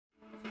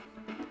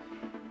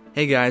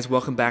Hey guys,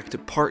 welcome back to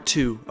part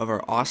 2 of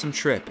our awesome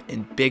trip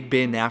in Big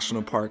Bend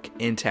National Park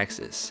in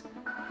Texas.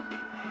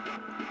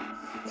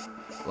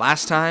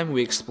 Last time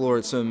we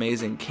explored some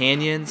amazing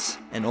canyons,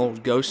 an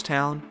old ghost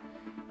town,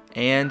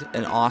 and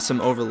an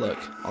awesome overlook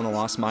on the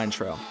Lost Mine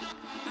Trail.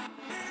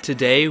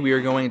 Today we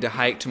are going to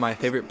hike to my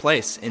favorite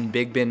place in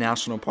Big Bend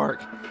National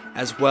Park,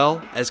 as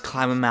well as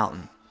climb a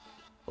mountain.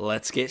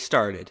 Let's get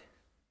started.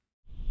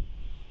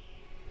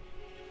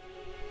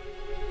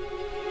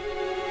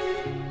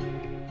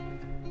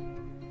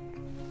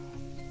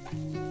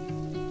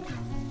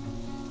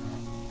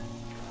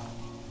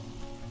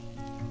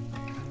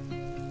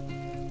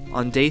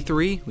 On day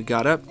 3, we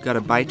got up, got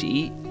a bite to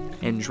eat,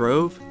 and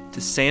drove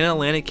to Santa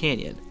Ana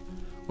Canyon,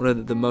 one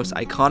of the most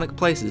iconic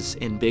places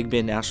in Big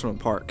Bend National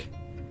Park,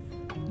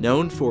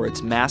 known for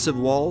its massive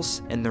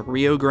walls and the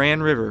Rio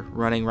Grande River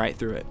running right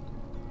through it.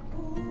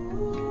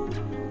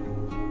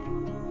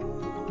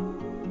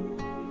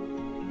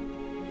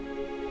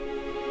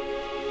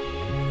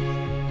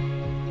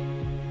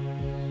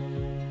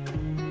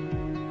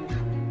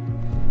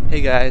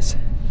 Hey guys,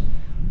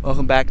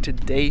 welcome back to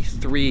day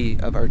 3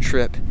 of our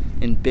trip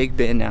in Big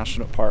Bend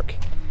National Park.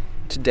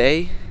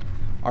 Today,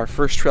 our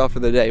first trail for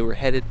the day, we're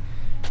headed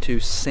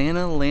to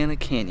Santa Ana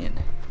Canyon.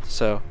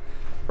 So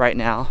right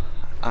now,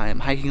 I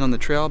am hiking on the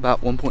trail about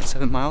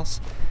 1.7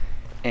 miles,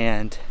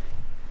 and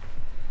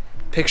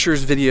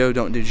pictures, video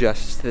don't do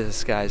justice to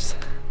this, guys.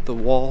 The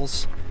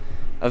walls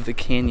of the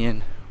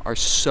canyon are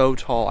so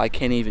tall, I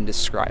can't even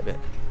describe it.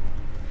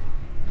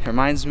 It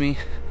reminds me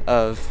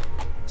of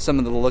some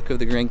of the look of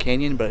the Grand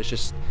Canyon, but it's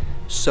just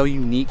so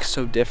unique,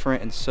 so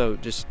different, and so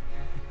just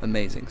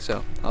amazing.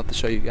 So I'll have to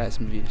show you guys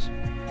some views.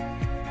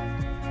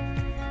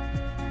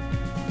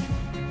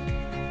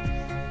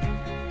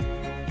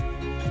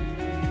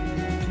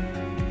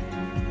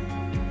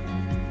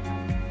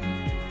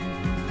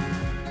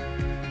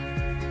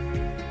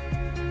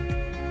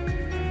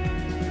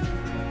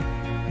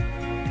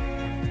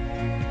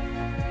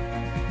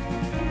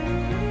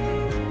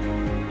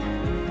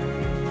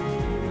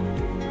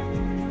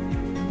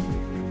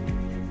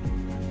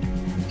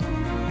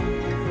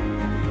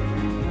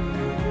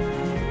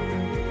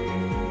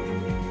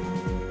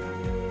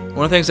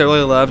 One of the things I really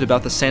loved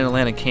about the Santa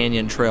Ana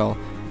Canyon Trail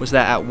was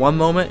that at one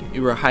moment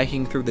you were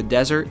hiking through the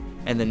desert,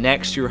 and the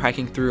next you were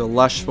hiking through a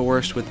lush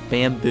forest with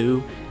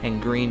bamboo and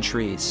green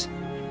trees.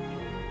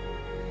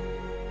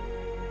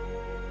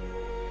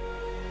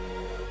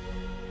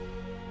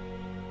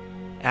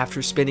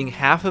 After spending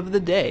half of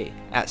the day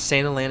at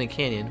Santa Ana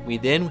Canyon, we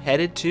then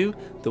headed to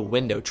the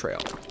Window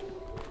Trail.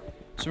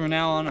 So we're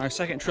now on our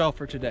second trail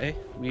for today.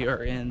 We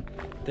are in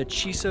the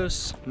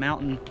Chisos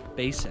Mountain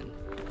Basin,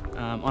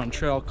 on a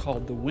trail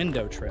called the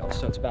Window Trail.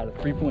 So it's about a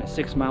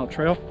 3.6 mile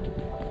trail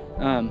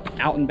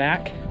out and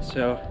back.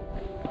 So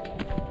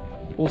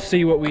we'll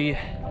see what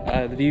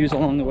the views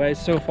along the way.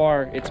 So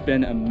far it's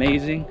been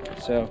amazing.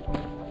 So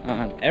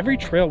every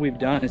trail we've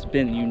done has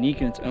been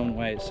unique in its own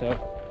way. So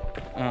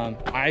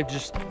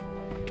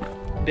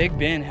Big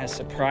Bend has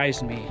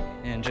surprised me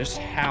in just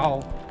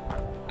how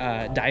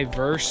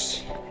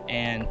diverse,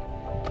 and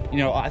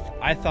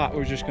I thought we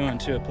were just going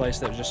to a place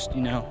that was just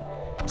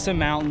some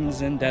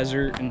mountains and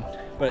desert,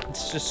 but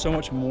it's just so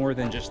much more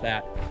than just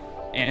that.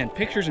 And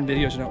pictures and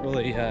videos don't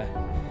really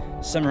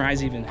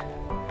summarize even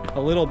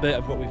a little bit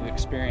of what we've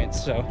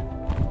experienced. So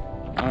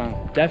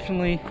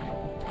definitely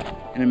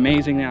an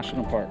amazing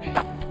national park.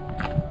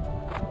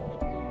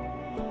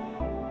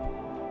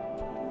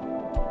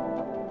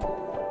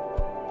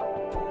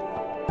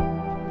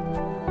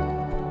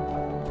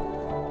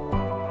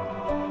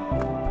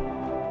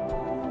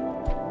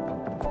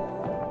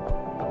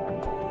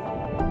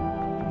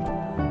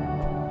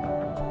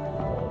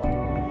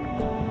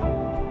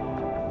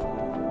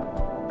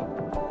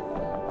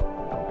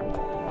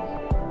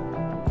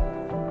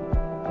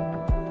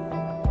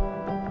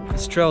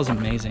 This trail is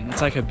amazing.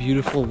 It's like a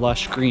beautiful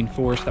lush green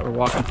forest that we're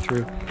walking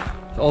through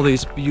with all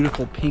these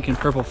beautiful pink and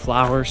purple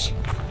flowers,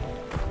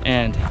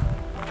 and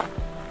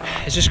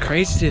it's just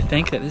crazy to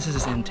think that this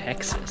is in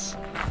Texas.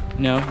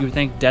 You would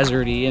think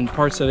deserty, and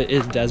parts of it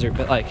is desert,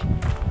 but like,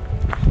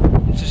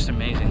 it's just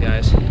amazing,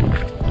 guys.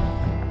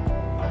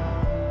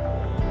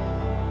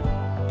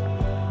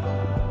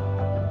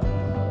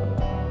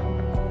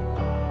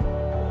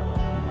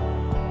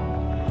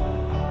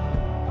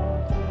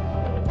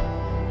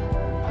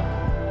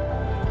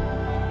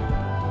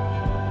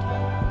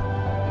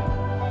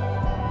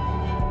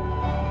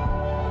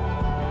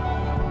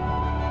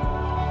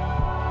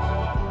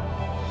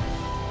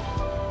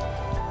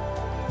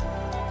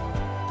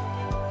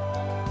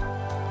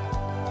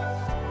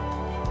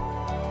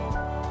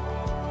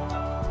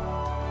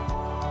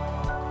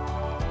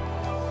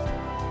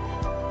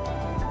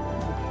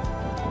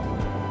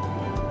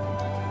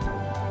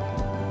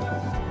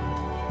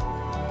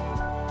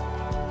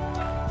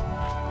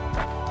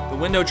 The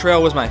Window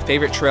Trail was my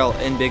favorite trail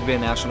in Big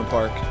Bend National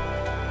Park,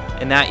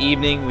 and that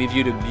evening we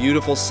viewed a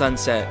beautiful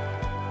sunset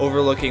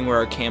overlooking where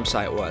our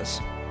campsite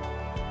was.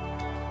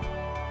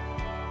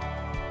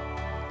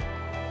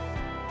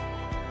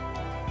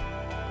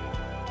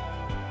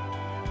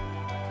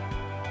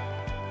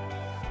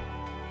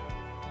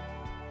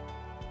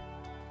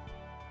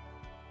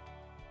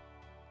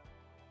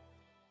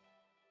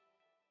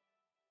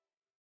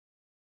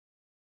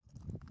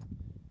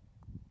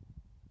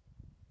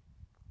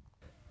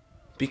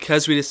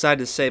 Because we decided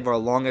to save our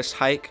longest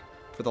hike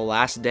for the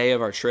last day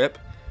of our trip,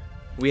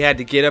 we had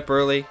to get up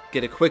early,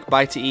 get a quick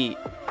bite to eat,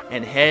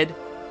 and head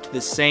to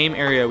the same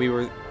area we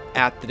were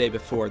at the day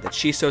before, the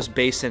Chisos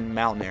Basin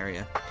mountain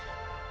area.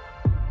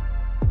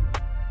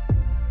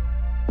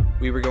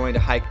 We were going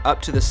to hike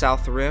up to the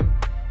south rim,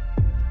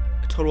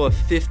 a total of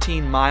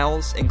 15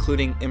 miles,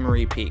 including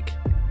Emory Peak.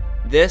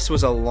 This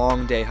was a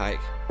long day hike.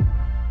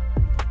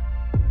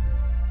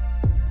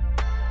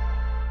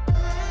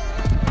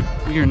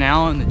 We are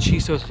now in the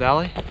Chisos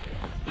Valley,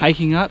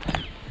 hiking up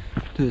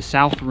to the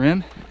south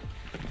rim.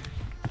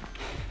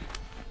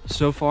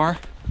 So far,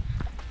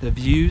 the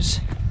views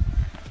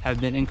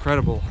have been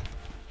incredible.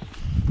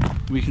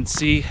 We can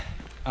see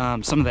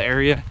some of the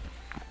area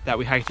that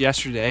we hiked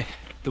yesterday,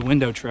 the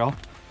window trail.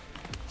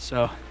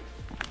 So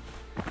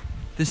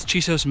this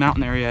Chisos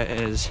Mountain area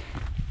is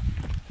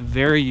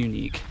very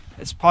unique.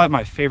 It's probably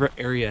my favorite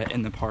area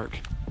in the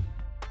park.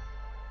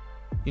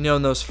 You know,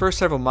 in those first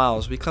several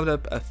miles, we climbed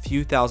up a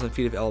few thousand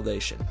feet of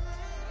elevation,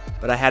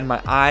 but I had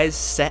my eyes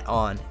set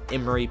on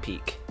Emory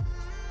Peak.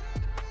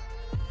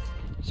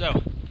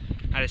 So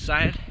I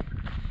decided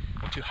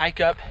to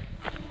hike up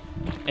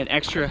an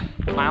extra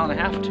 1.5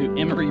 miles to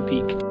Emory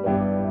Peak.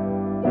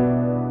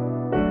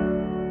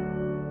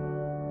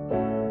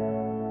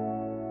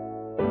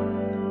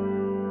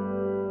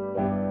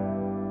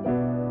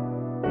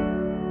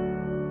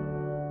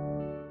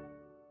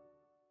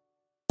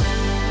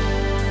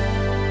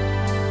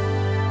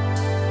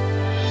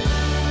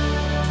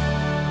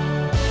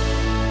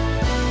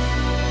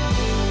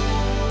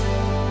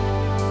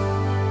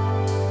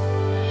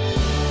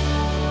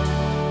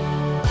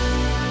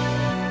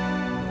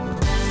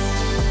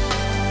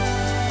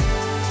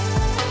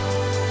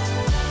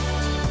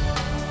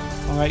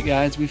 Alright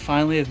guys, we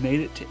finally have made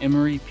it to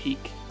Emory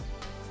Peak.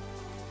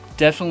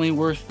 Definitely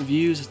worth the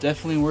views,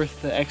 definitely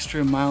worth the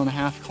extra 1.5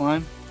 mile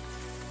climb.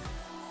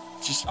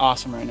 It's just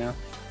awesome right now.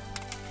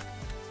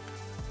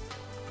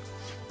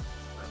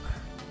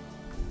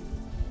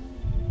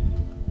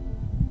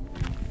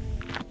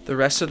 The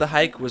rest of the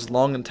hike was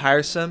long and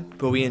tiresome,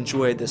 but we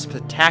enjoyed the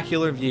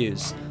spectacular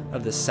views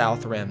of the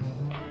South Rim.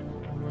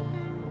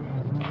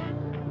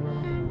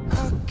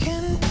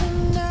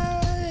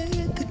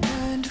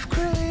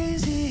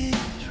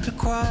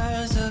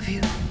 Requires of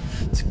you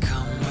to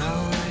come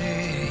my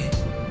way,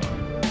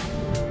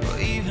 or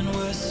even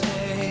worse,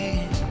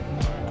 stay.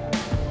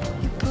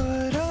 You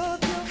put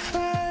up your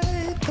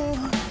fight, though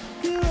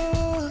you're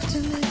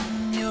often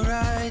in your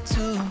right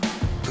to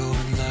go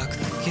and lock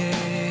the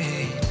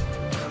gate,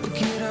 or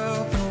get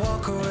up and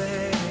walk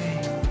away.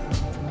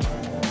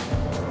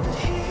 But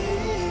here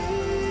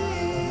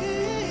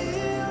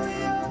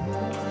we are,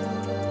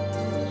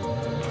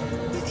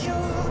 with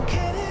your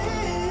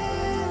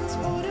cannons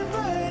pointed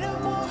right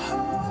at my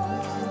heart.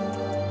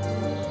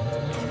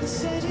 You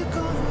said you're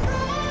gonna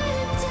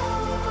break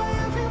down my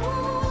every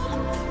wall,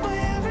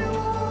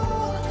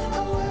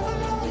 however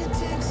long it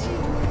takes you.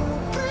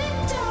 Break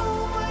down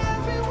my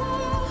every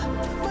wall,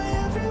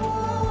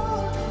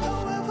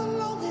 however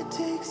long it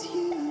takes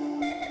you.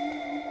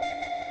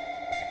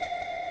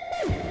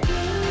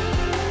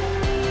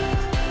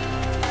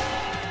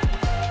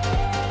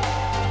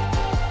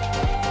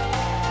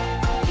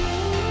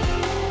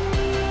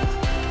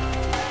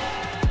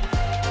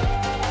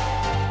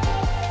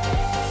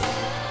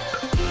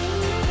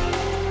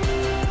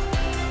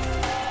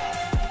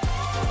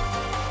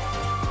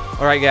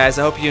 Alright guys,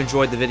 I hope you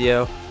enjoyed the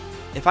video.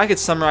 If I could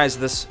summarize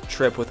this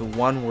trip with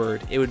one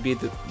word, it would be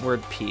the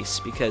word peace,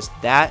 because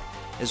that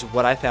is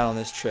what I found on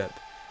this trip.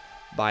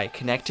 By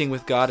connecting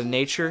with God and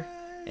nature,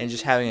 and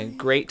just having a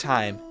great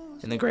time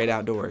in the great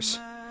outdoors.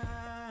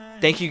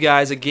 Thank you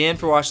guys again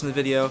for watching the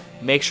video.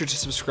 Make sure to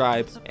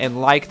subscribe and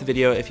like the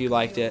video if you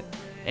liked it.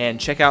 And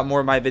check out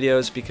more of my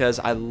videos because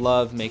I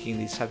love making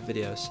these type of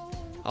videos.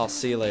 I'll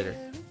see you later.